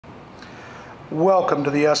Welcome to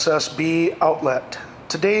the SSB outlet.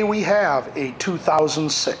 Today we have a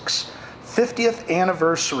 2006 50th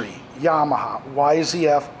anniversary Yamaha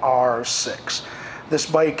YZF R6. This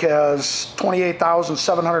bike has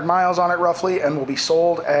 28,700 miles on it roughly and will be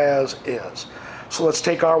sold as is. So let's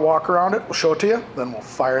take our walk around it. We'll show it to you, then we'll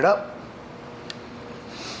fire it up.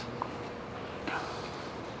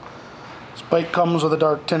 This bike comes with a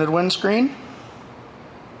dark tinted windscreen.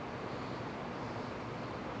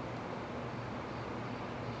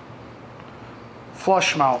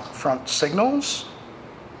 Flush mount front signals,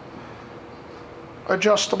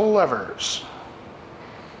 adjustable levers,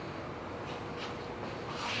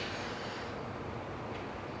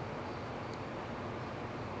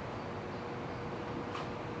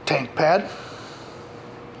 tank pad,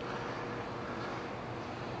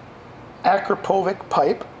 Akrapovic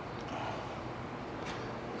pipe,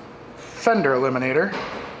 fender eliminator,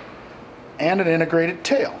 and an integrated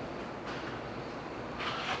tail.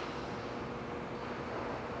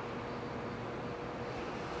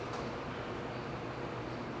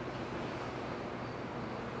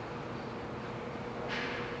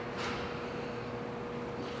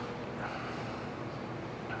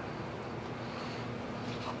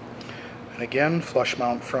 And again, flush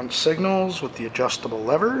mount front signals with the adjustable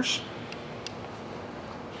levers.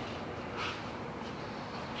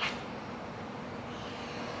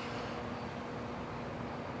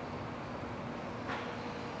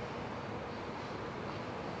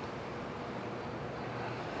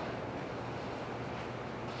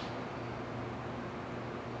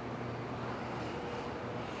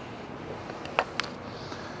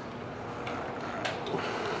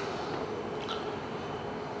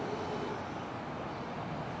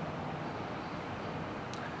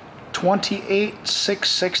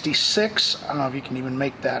 $28,666. I don't know if you can even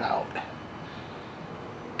make that out.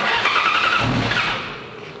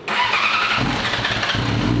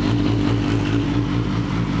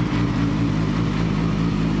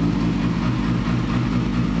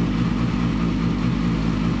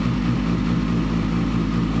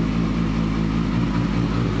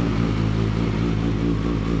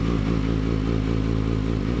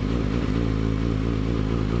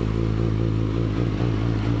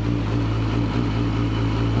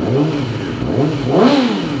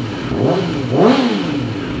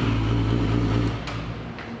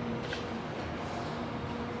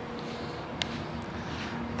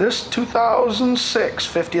 This 2006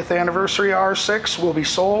 50th anniversary R6 will be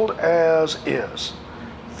sold as is.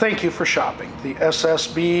 Thank you for shopping the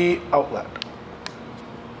SSB outlet.